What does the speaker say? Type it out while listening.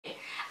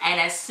And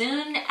as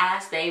soon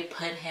as they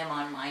put him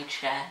on my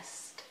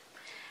chest,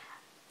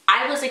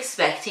 I was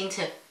expecting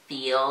to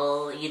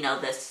feel, you know,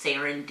 the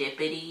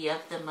serendipity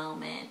of the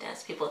moment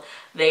as people,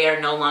 they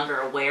are no longer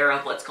aware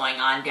of what's going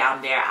on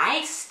down there.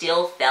 I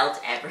still felt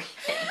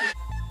everything.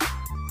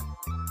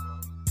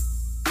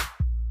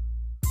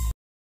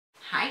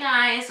 Hi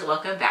guys,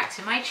 welcome back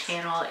to my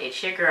channel.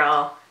 It's your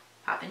girl,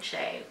 Poppin'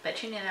 Shay.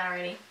 Bet you knew that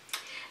already.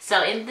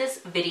 So in this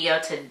video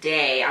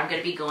today, I'm going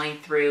to be going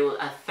through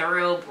a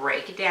thorough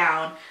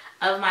breakdown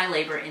of my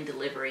labor and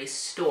delivery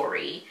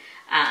story.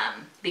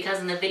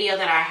 Because in the video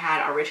that I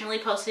had originally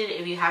posted,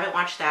 if you haven't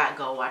watched that,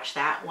 go watch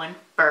that one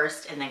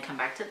first and then come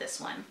back to this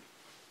one.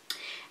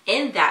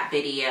 In that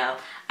video,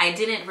 I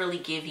didn't really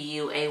give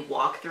you a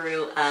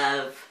walkthrough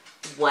of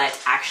what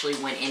actually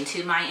went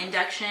into my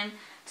induction.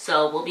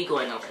 So we'll be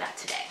going over that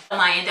today.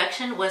 My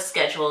induction was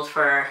scheduled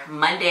for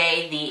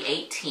Monday the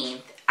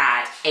 18th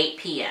at 8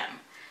 p.m.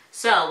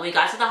 So we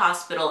got to the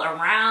hospital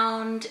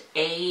around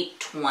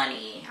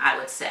 8:20, I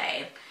would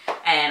say.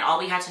 And all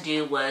we had to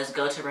do was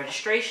go to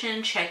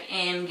registration, check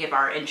in, give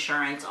our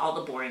insurance, all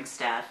the boring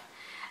stuff.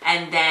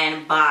 And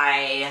then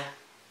by,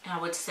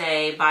 I would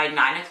say by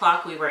 9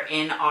 o'clock, we were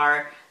in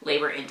our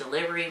labor and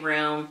delivery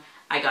room.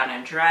 I got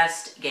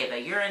undressed, gave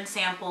a urine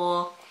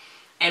sample,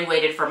 and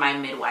waited for my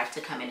midwife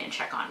to come in and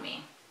check on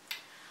me.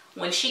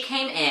 When she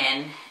came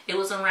in, it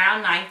was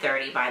around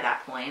 9:30 by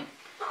that point.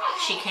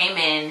 She came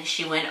in,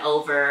 she went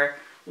over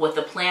what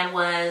the plan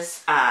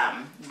was.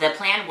 The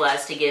plan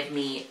was to give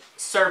me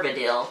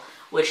Cervidil,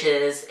 which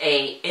is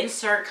a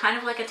insert, kind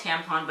of like a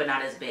tampon, but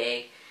not as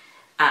big.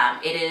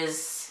 It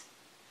is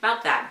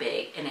about that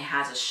big, and it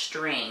has a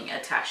string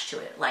attached to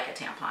it, like a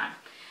tampon.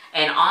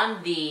 And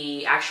on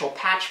the actual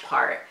patch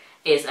part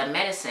is a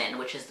medicine,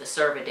 which is the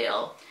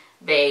Cervidil.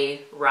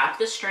 They wrap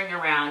the string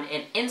around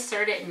and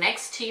insert it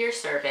next to your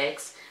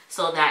cervix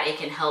so that it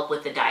can help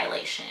with the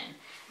dilation.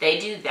 They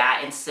do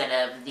that instead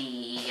of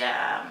the,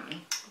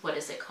 what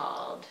is it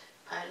called?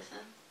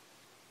 Pitosan?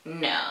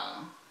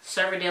 No.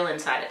 Cervidil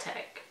and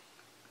Cytotec.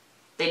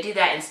 They do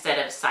that instead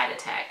of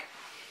Cytotec,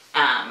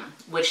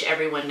 which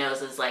everyone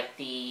knows is like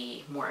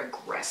the more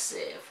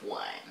aggressive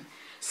one.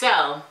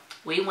 So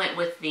we went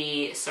with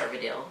the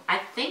Cervidil. I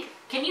think,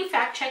 can you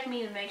fact check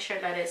me and make sure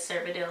that it's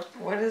Cervidil?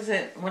 What is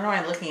it? What am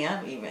I looking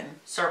up even?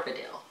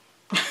 Cervidil.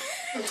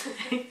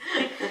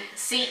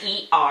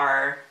 Cervidil.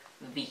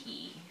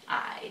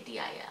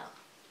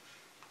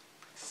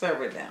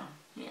 Cervidil.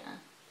 Yeah.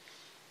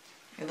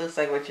 It looks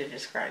like what you're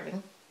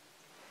describing.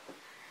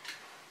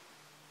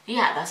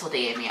 Yeah, that's what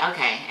they gave me.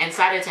 Okay, and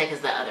Cytotec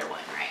is the other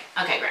one,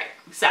 right? Okay, great.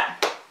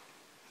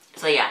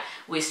 So yeah,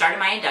 we started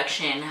my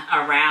induction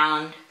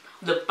around,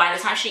 by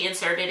the time she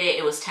inserted it,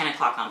 it was 10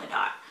 o'clock on the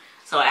dot.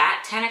 So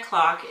at 10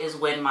 o'clock is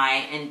when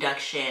my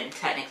induction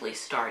technically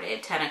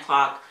started, 10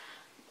 o'clock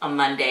on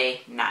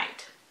Monday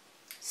night.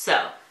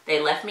 So they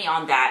left me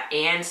on that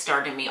and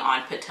started me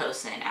on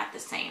Pitocin at the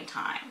same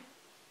time,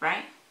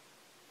 right?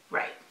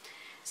 Right.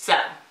 So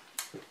I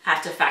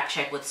have to fact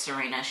check with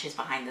Serena, she's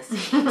behind the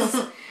scenes,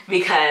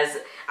 because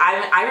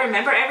I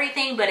remember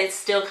everything, but it's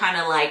still kind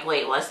of like,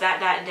 wait, was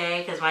that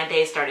day? Because my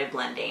day started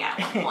blending at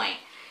one point.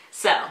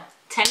 So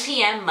 10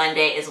 p.m.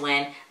 Monday is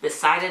when the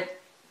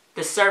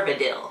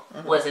Cervidil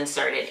was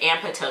inserted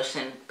and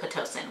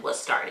Pitocin was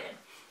started.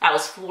 I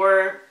was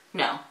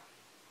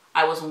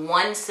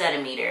 1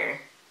 centimeter,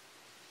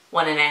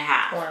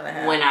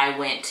 1.5 when I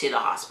went to the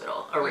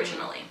hospital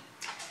originally.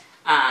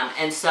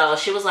 And so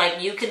she was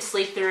like, you can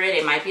sleep through it.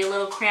 It might be a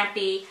little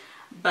crampy,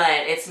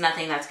 but it's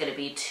nothing that's going to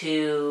be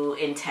too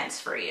intense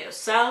for you.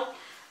 So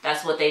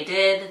that's what they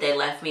did. They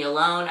left me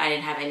alone. I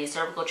didn't have any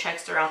cervical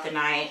checks throughout the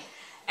night.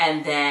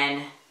 And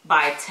then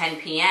by 10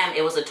 p.m.,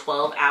 it was a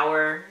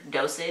 12-hour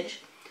dosage.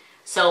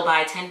 So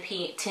by 10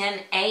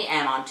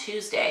 a.m. on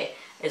Tuesday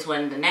is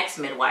when the next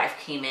midwife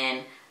came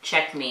in,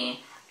 checked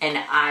me, and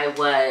I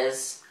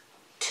was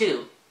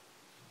 2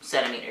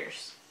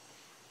 centimeters.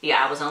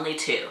 Yeah, I was only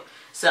 2.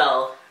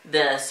 So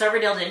the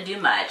Cervidil didn't do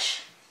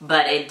much,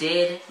 but it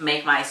did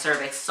make my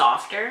cervix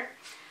softer.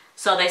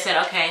 So they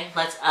said, okay,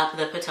 let's up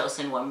the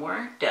Pitocin one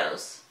more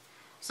dose.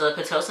 So the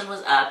Pitocin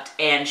was upped,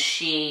 and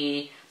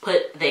she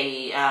put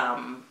the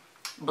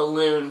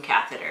balloon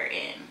catheter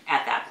in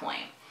at that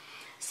point.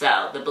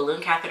 So the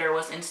balloon catheter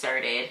was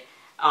inserted.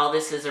 All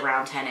this is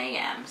around 10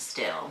 a.m.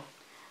 still.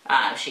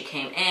 She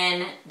came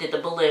in, did the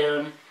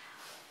balloon,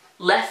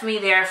 left me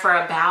there for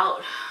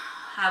about,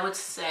 I would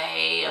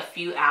say, a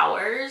few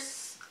hours.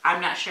 I'm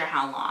not sure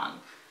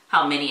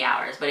how many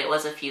hours, but it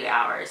was a few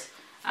hours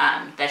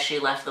that she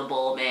left the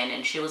bulb in,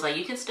 and she was like,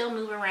 you can still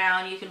move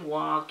around, you can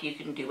walk, you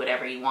can do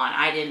whatever you want.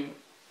 I didn't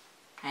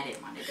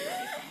want to do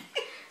anything.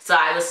 So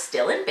I was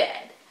still in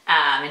bed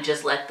and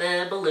just let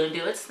the balloon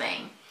do its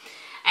thing.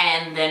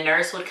 And the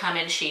nurse would come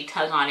in, she'd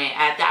tug on it.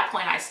 At that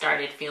point, I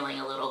started feeling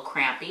a little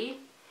crampy.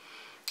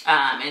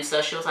 And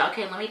so she was like,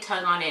 okay, let me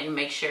tug on it and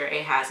make sure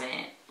it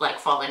hasn't like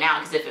fallen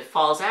out. Because if it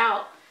falls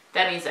out,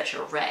 that means that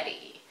you're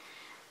ready.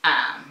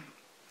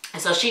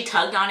 And so she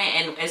tugged on it,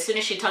 and as soon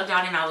as she tugged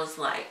on it, I was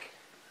like,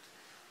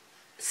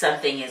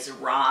 something is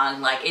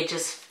wrong. Like it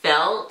just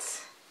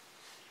felt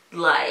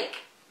like,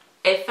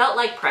 it felt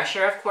like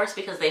pressure, of course,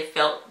 because they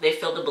filled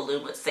the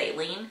balloon with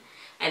saline.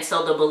 And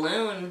so the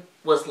balloon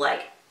was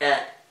like a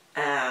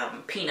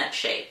peanut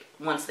shape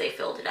once they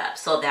filled it up,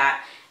 so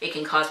that it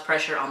can cause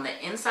pressure on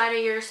the inside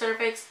of your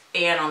cervix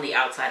and on the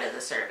outside of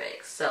the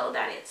cervix, so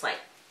that it's like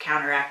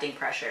counteracting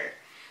pressure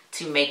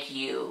to make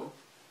you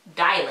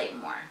dilate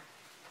more.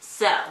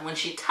 So when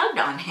she tugged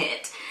on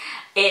it,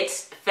 it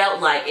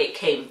felt like it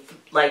came,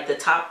 like the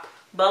top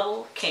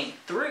bubble came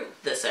through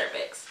the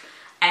cervix.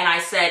 And I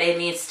said, it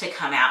needs to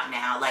come out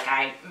now. Like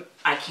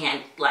I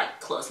can't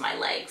like close my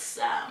legs.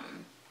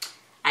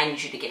 I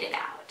need you to get it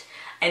out.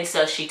 And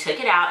so she took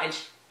it out,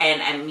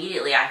 and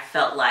immediately I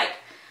felt like,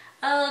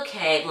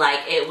 okay, like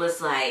it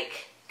was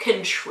like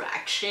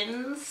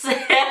contractions.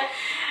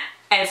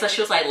 And so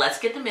she was like, let's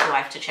get the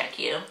midwife to check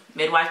you.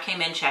 Midwife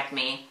came in, checked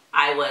me.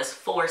 I was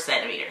 4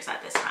 centimeters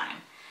at this time.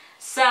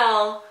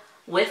 So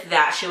with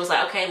that, she was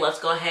like, okay, let's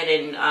go ahead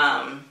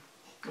and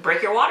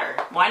break your water.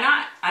 Why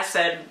not? I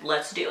said,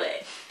 let's do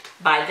it.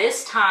 By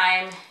this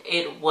time,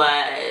 it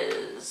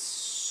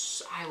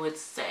was, I would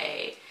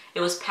say, it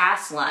was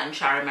past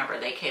lunch. I remember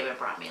they came and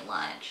brought me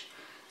lunch.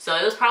 So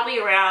it was probably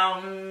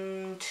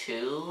around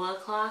 2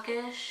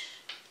 o'clock-ish.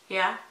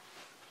 Yeah?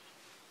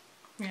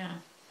 Yeah.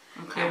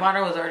 Okay. The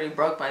water was already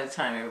broke by the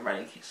time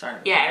everybody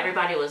started. Yeah,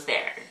 everybody was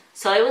there.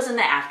 So it was in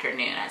the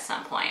afternoon at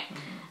some point.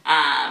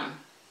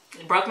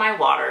 Broke my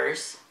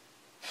waters.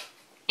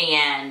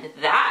 And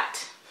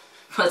that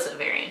was a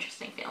very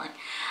interesting feeling.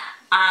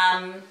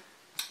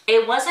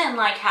 It wasn't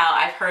like how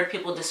I've heard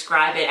people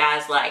describe it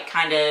as like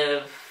kind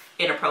of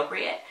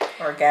inappropriate.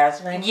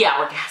 Orgasmic?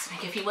 Yeah,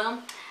 orgasmic, if you will.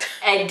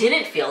 It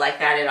didn't feel like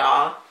that at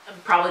all.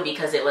 Probably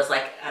because it was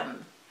like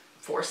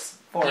force,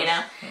 you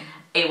know?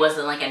 It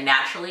wasn't like a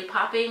naturally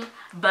popping,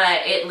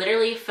 but it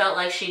literally felt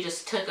like she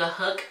just took a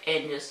hook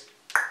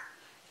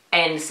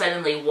and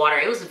suddenly water.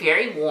 It was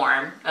very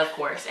warm, of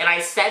course. And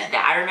I said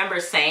that. I remember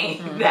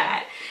saying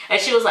that.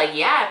 And she was like,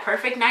 yeah,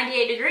 perfect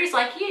 98 degrees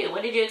like you.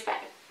 What did you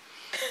expect?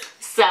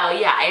 So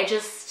yeah, it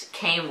just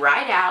came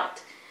right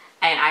out.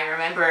 And I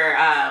remember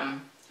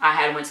I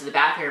had went to the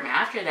bathroom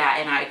after that,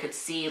 and I could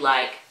see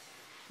like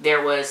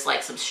there was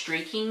like some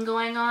streaking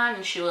going on.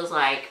 And she was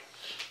like,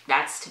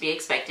 that's to be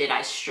expected.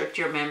 I stripped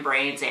your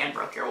membranes and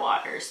broke your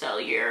water. So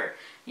you're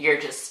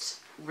just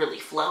really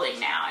flowing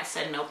now. I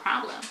said, no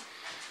problem.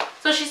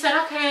 So she said,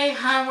 okay,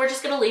 we're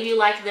just going to leave you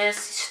like this.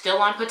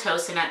 Still on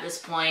Pitocin at this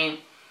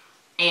point.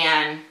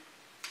 And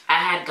I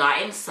had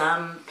gotten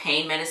some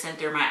pain medicine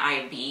through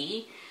my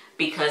IV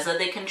because of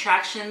the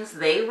contractions.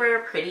 They were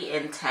pretty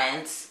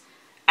intense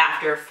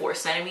after 4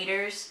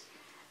 centimeters,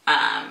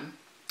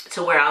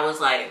 to where I was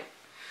like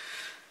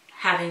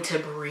having to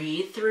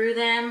breathe through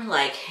them,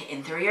 like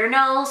in through your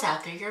nose,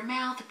 out through your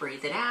mouth,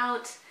 breathe it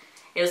out.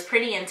 It was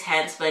pretty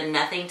intense, but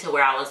nothing to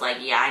where I was like,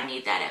 yeah, I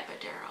need that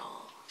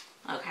epidural.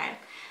 Okay.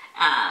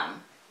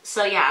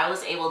 So yeah, I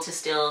was able to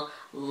still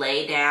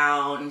lay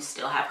down,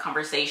 still have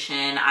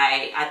conversation.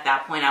 At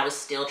that point, I was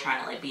still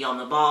trying to like be on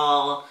the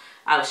ball.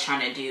 I was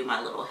trying to do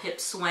my little hip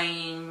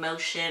swaying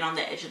motion on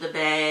the edge of the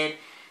bed.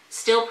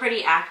 Still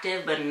pretty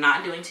active, but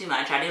not doing too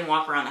much. I didn't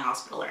walk around the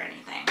hospital or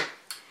anything.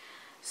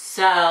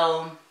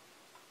 So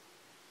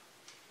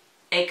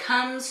it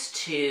comes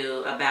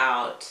to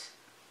about,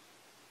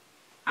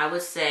 I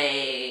would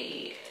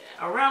say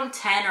around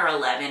 10 or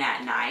 11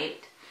 at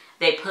night.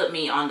 They put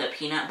me on the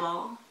peanut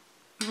ball.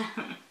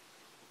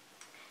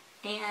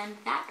 And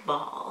that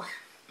ball.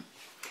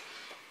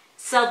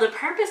 So the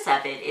purpose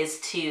of it is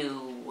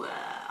to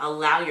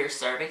allow your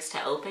cervix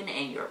to open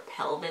and your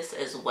pelvis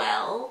as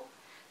well,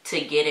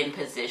 to get in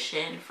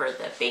position for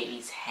the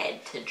baby's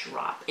head to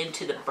drop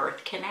into the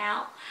birth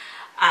canal.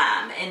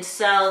 And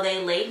so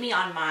they laid me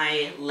on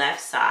my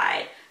left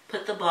side,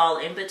 put the ball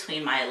in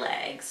between my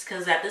legs,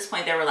 because at this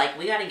point they were like,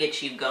 we got to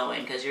get you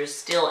going because you're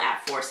still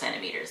at 4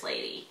 centimeters,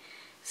 lady.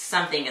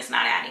 Something is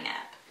not adding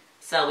up.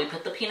 So we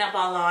put the peanut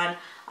ball on.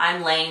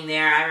 I'm laying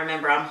there. I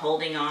remember I'm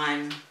holding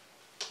on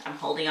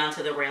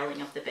to the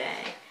railing of the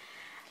bed.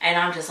 And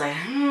I'm just like,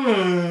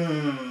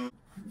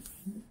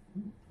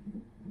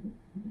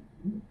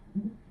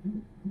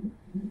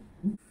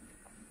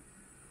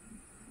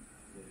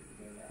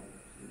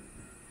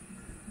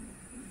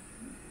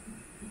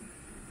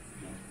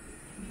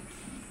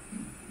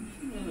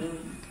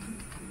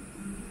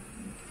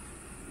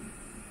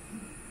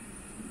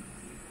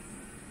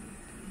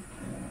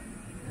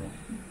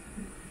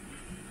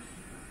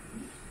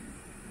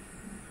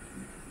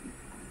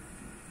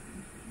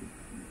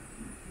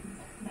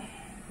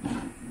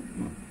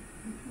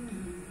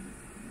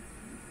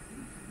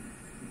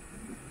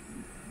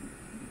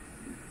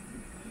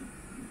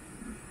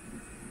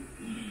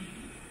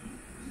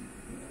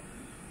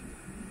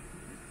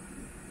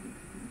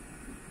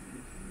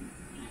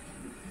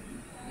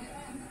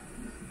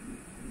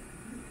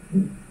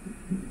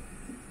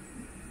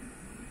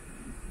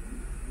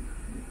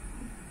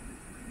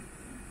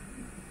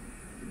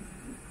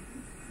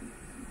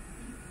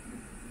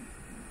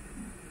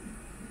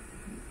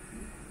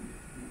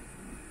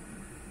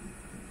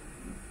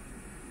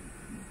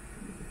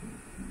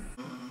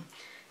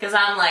 Because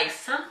I'm like,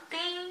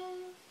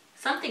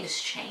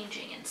 something's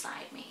changing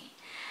inside me.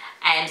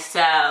 And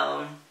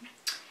so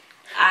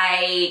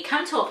I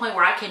come to a point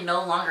where I can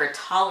no longer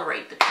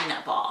tolerate the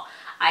peanut ball.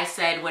 I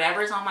said,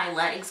 whatever's on my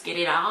legs, get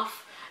it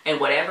off. And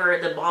whatever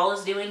the ball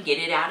is doing, get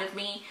it out of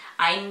me.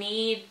 I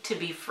need to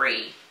be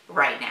free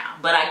right now.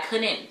 But I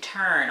couldn't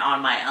turn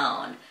on my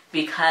own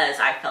because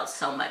I felt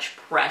so much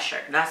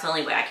pressure. That's the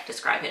only way I could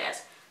describe it,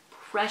 as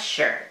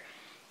pressure.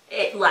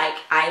 It, like,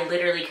 I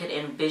literally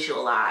couldn't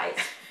visualize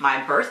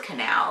my birth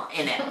canal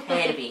and a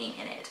head being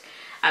in it.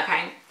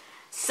 Okay?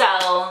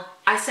 So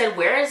I said,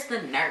 where is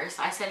the nurse?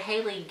 I said,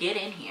 Haley, get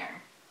in here.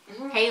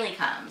 Haley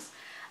comes.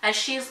 And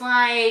she's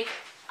like,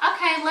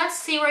 okay, let's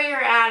see where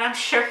you're at. I'm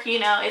sure, you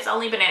know, it's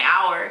only been an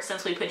hour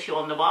since we put you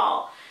on the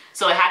ball.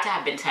 So it had to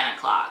have been 10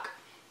 o'clock.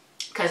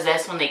 Because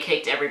that's when they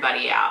kicked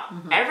everybody out.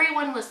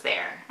 Everyone was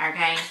there,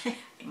 okay?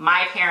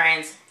 My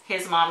parents,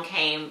 his mom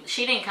came.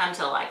 She didn't come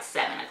till like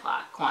 7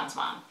 o'clock, Quan's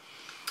mom.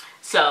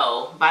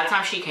 So by the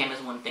time she came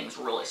is when things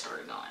really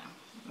started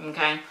going,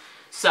 okay?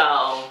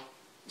 So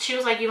she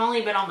was like, you've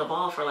only been on the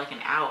ball for like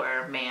an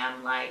hour,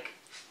 ma'am. Like,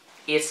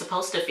 it's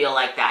supposed to feel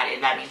like that.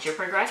 And that means you're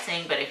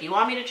progressing. But if you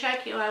want me to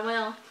check you, I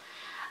will.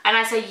 And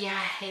I said, yeah,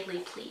 Haley,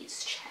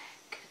 please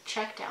check.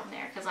 Check down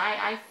there because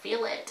I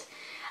feel it.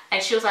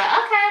 And she was like,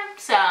 okay.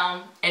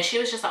 So, and she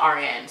was just an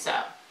RN. So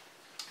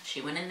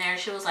she went in there and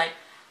she was like,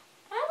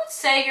 I would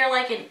say you're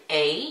like an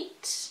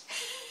 8.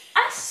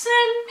 I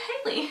said,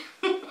 Haley,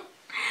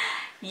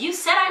 you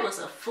said I was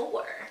a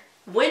 4.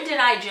 When did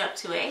I jump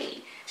to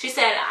 8? She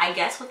said, I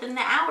guess within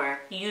the hour,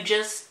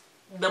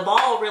 the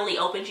ball really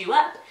opened you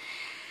up.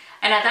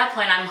 And at that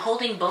point, I'm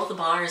holding both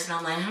bars and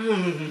I'm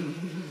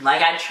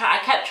like, like I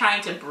kept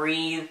trying to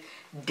breathe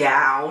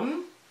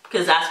down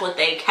because that's what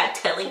they kept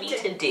telling me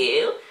to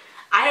do.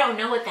 I don't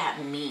know what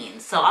that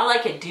means. So all I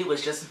could do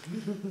was just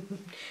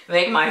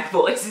make my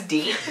voice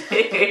deep.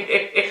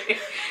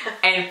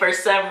 And for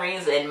some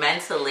reason,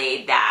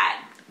 mentally,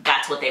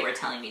 that's what they were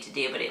telling me to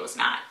do, but it was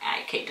not.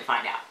 I came to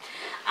find out.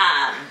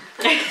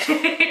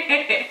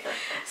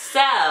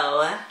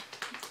 So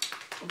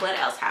what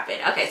else happened?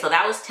 Okay, so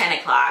that was 10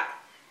 o'clock.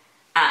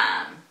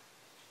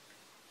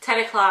 10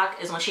 o'clock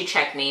is when she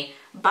checked me.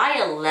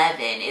 By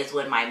 11 is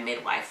when my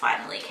midwife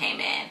finally came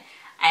in.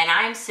 And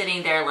I'm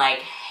sitting there like,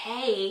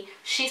 hey,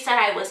 she said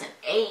I was an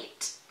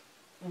 8.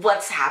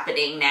 What's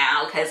happening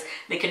now? Because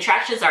the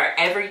contractions are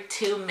every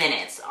 2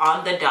 minutes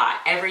on the dot.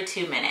 Every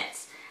 2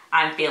 minutes,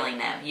 I'm feeling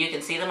them. You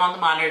can see them on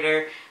the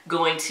monitor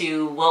going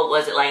to, what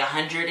was it, like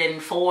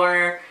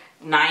 104,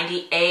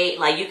 98.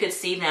 Like you could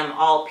see them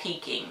all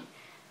peaking.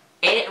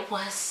 It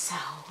was so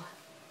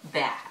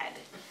bad.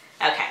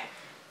 Okay.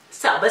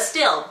 So, but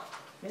still,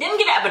 didn't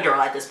get an epidural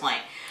at this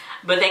point.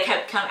 But they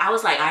kept coming. I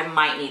was like, I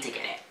might need to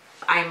get it.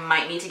 I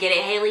might need to get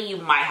it, Haley. You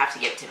might have to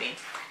give it to me.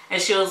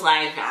 And she was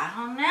like, I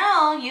don't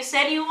know. You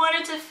said you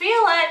wanted to feel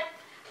it.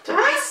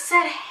 I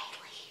said,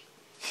 Haley,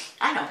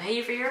 I don't pay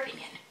you for your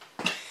opinion.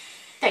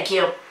 Thank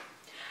you.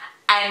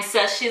 And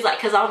so she's like,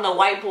 because on the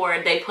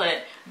whiteboard, they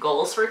put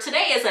goals for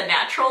today is a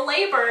natural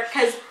labor.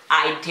 Because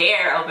I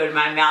dare open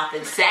my mouth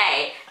and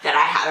say that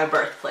I have a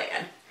birth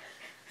plan.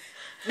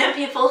 No,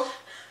 people,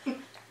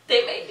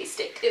 they made me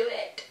stick to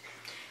it.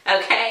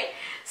 Okay.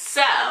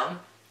 So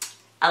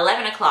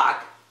 11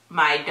 o'clock.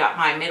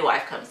 My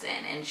midwife comes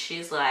in and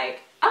she's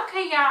like,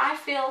 okay, yeah,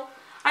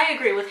 I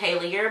agree with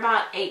Haley. You're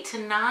about 8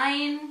 to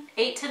 9,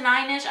 8 to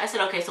 9-ish. I said,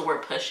 okay, so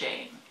we're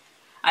pushing.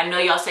 I know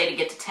y'all say to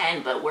get to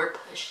 10, but we're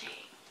pushing.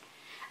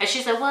 And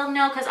she said, well,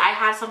 no, because I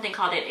have something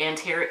called an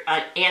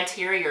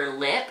anterior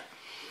lip,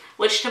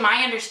 which to my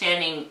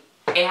understanding,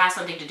 it has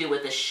something to do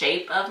with the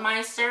shape of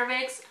my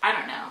cervix. I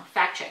don't know,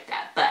 fact check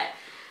that. But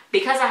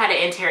because I had an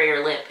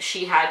anterior lip,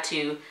 she had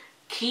to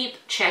keep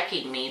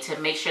checking me to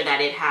make sure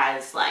that it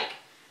has like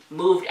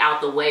moved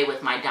out the way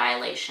with my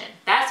dilation.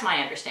 That's my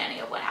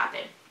understanding of what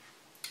happened.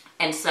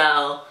 And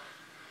so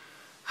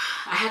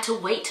I had to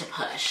wait to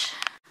push.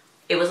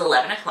 It was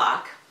 11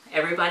 o'clock.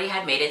 Everybody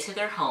had made it to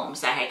their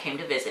homes that had came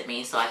to visit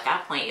me. So at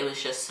that point, it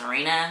was just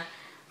Serena,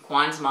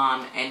 Quan's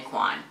mom, and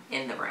Quan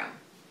in the room.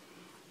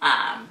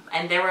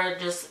 And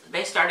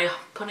they started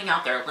putting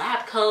out their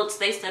lab coats.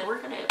 They said,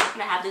 we're gonna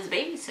have this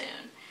baby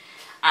soon.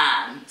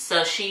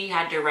 So she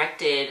had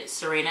directed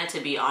Serena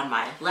to be on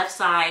my left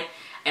side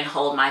and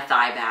hold my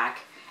thigh back,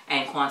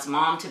 and Quan's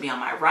mom to be on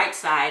my right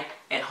side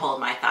and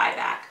hold my thigh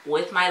back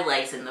with my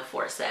legs in the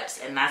forceps.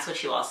 And that's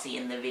what you all see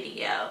in the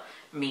video,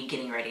 me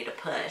getting ready to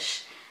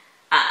push.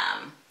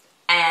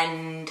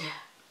 And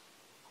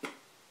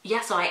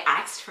yeah, so I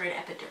asked for an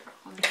epidural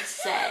and they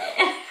said,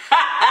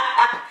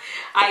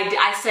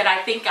 I said, I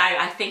think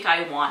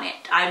I want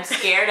it. I'm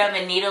scared of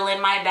a needle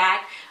in my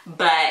back,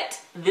 but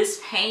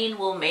this pain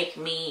will make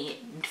me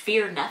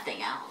fear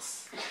nothing else.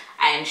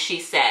 And she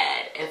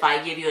said, if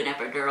I give you an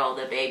epidural,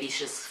 the baby's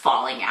just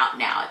falling out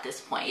now at this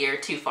point. You're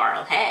too far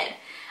ahead.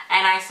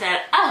 And I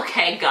said,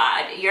 okay,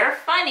 God, you're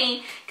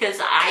funny,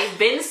 because I've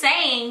been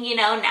saying, you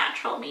know,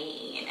 natural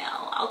me, you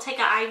know, I'll take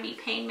an IV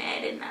pain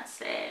med and that's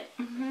it.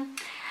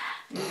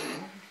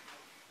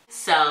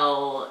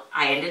 So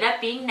I ended up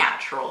being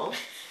natural.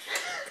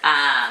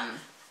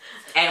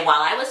 And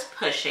while I was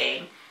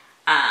pushing,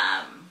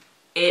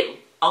 it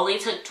only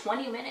took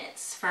 20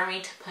 minutes for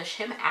me to push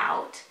him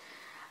out.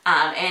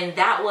 And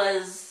that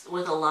was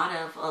with a lot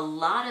of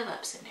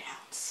ups and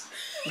downs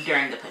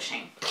during the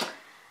pushing.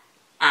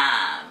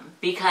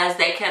 Because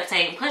they kept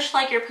saying, push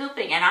like you're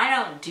pooping, and I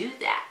don't do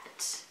that.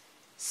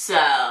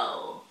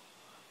 So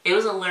it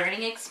was a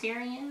learning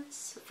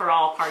experience for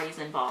all parties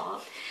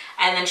involved.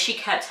 And then she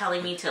kept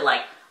telling me to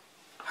like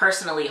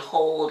personally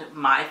hold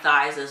my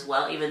thighs as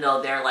well, even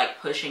though they're like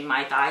pushing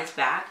my thighs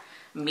back,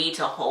 me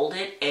to hold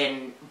it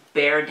and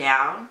bear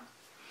down.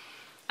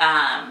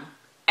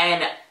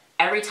 And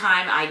every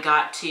time I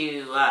got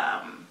to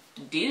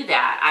do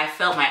that, I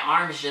felt my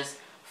arms just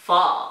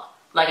fall.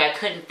 Like I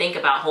couldn't think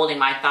about holding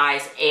my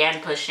thighs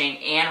and pushing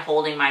and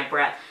holding my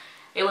breath.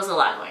 It was a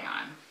lot going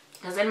on.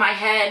 Because in my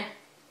head,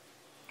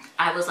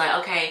 I was like,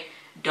 okay,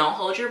 don't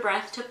hold your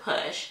breath to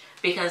push,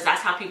 because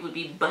that's how people would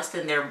be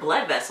busting their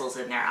blood vessels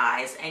in their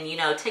eyes. And you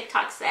know,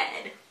 TikTok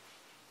said,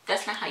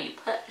 that's not how you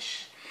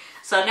push.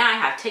 So now I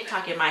have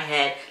TikTok in my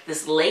head,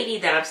 this lady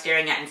that I'm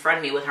staring at in front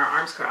of me with her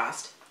arms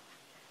crossed.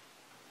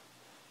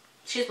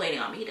 She's waiting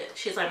on me to,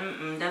 she's like,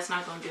 that's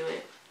not gonna do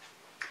it.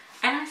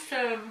 And I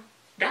said,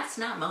 that's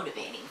not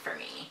motivating for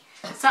me.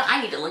 So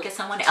I need to look at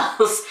someone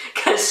else,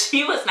 because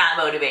she was not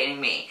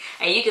motivating me.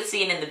 And you can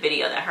see it in the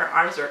video that her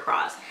arms were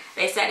crossed.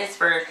 They said it's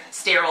for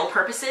sterile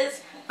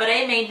purposes, but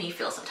it made me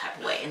feel some type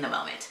of way in the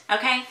moment.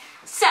 Okay,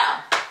 so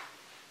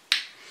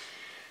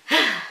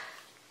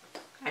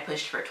I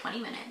pushed for 20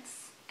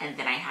 minutes, and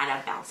then I had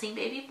a bouncing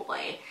baby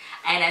boy.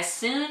 And as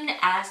soon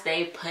as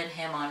they put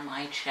him on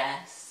my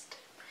chest,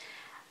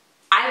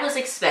 I was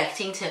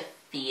expecting to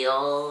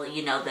feel,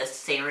 you know, the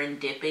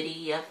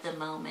serendipity of the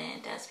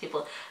moment, as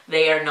people,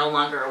 they are no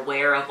longer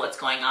aware of what's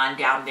going on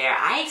down there.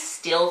 I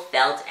still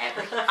felt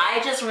everything. I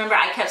just remember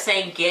I kept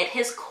saying, get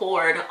his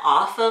cord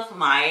off of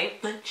my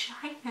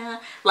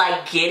vagina.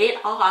 Like, get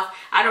it off.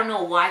 I don't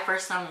know why, for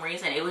some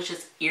reason, it was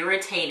just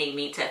irritating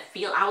me to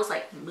feel. I was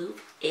like, move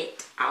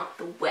it out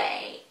the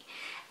way.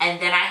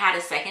 And then I had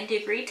a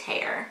 2nd-degree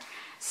tear.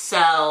 So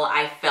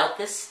I felt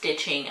the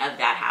stitching of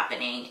that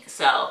happening.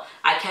 So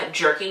I kept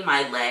jerking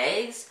my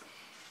legs.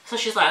 So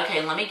she's like,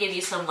 okay, let me give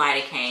you some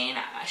lidocaine.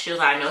 She was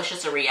like, I know it's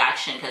just a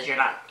reaction because you're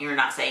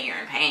not saying you're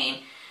in pain,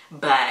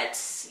 but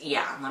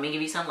yeah, let me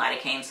give you some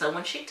lidocaine. So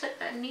when she took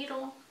that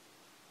needle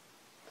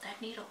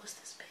was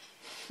this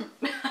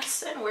big. I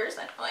said, where's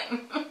that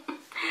going?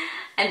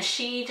 And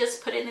she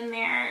just put it in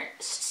there,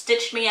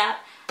 stitched me up.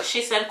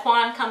 She said,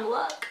 Quan, come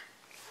look.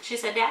 She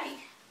said, Daddy,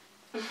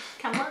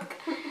 come look.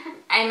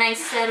 And I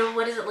said,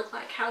 what does it look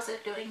like? How's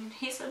it doing?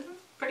 He said,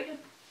 pretty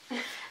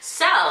good.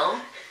 So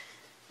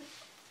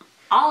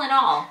all in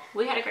all,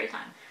 we had a great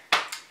time.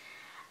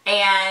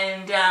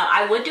 And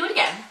I would do it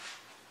again.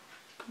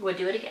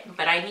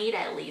 But I need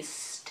at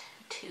least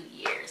 2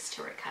 years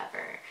to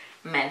recover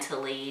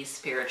mentally,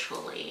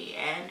 spiritually,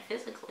 and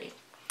physically.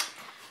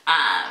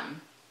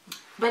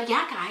 But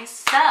yeah, guys,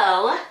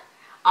 so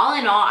all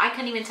in all, I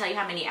couldn't even tell you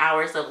how many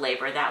hours of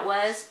labor that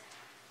was.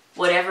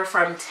 Whatever,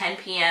 from 10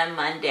 p.m.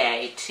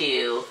 Monday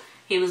to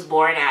he was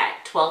born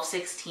at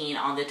 12:16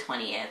 on the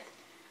 20th.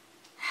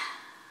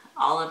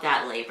 All of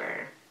that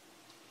labor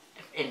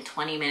in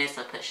 20 minutes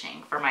of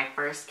pushing for my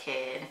first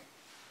kid.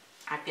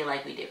 I feel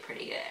like we did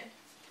pretty good.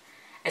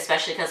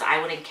 Especially because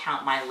I wouldn't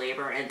count my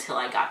labor until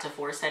I got to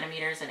 4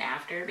 centimeters and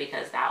after,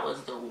 because that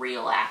was the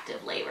real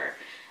active labor.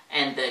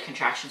 And the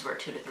contractions were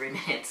 2 to 3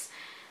 minutes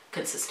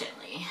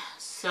consistently.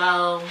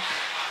 So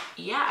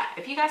yeah,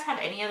 if you guys have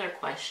any other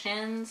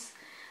questions,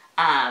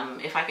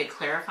 if I could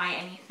clarify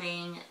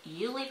anything,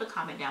 you leave a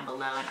comment down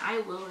below and I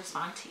will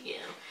respond to you.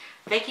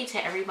 Thank you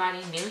to everybody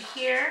new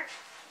here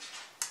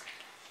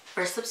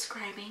for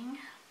subscribing.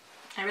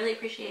 I really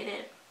appreciate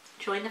it.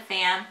 Join the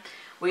fam.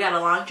 We got a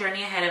long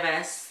journey ahead of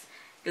us,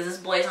 because this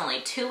boy is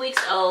only 2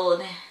 weeks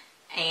old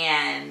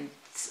and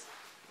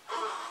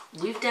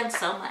we've done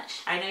so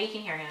much. I know you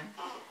can hear him.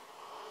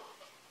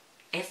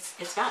 It's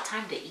about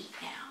time to eat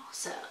now,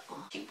 so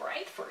too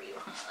bright for you,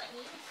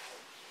 honey.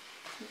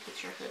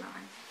 Put your hood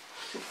on.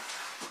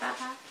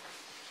 Bye-bye.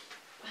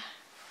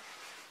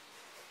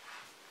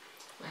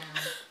 Wow.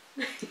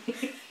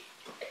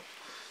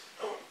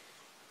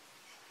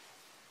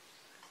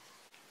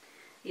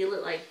 You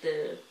look like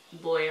the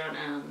boy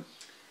on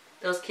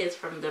those kids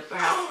from the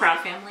Proud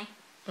Family.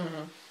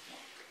 Mm-hmm.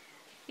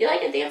 You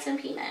like a dancing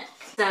peanut.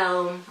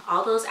 So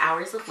all those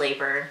hours of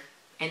labor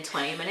and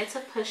 20 minutes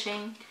of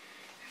pushing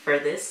for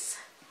this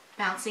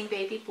bouncing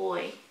baby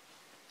boy.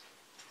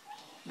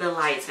 The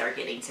lights are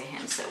getting to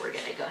him, so we're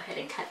gonna go ahead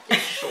and cut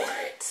this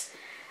short.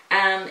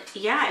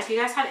 Yeah, if you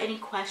guys have any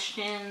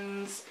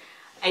questions,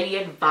 any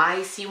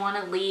advice you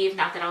want to leave,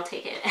 not that I'll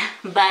take it,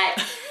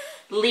 but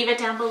leave it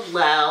down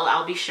below.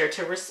 I'll be sure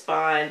to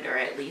respond, or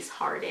at least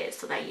heart it,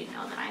 so that you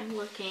know that I'm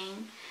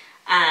looking.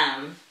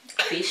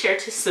 Be sure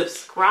to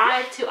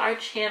subscribe to our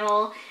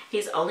channel.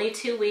 He's only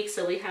 2 weeks,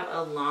 so we have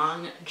a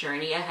long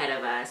journey ahead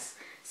of us.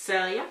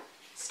 So yeah,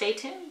 stay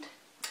tuned.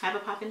 Have a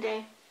poppin'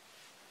 day.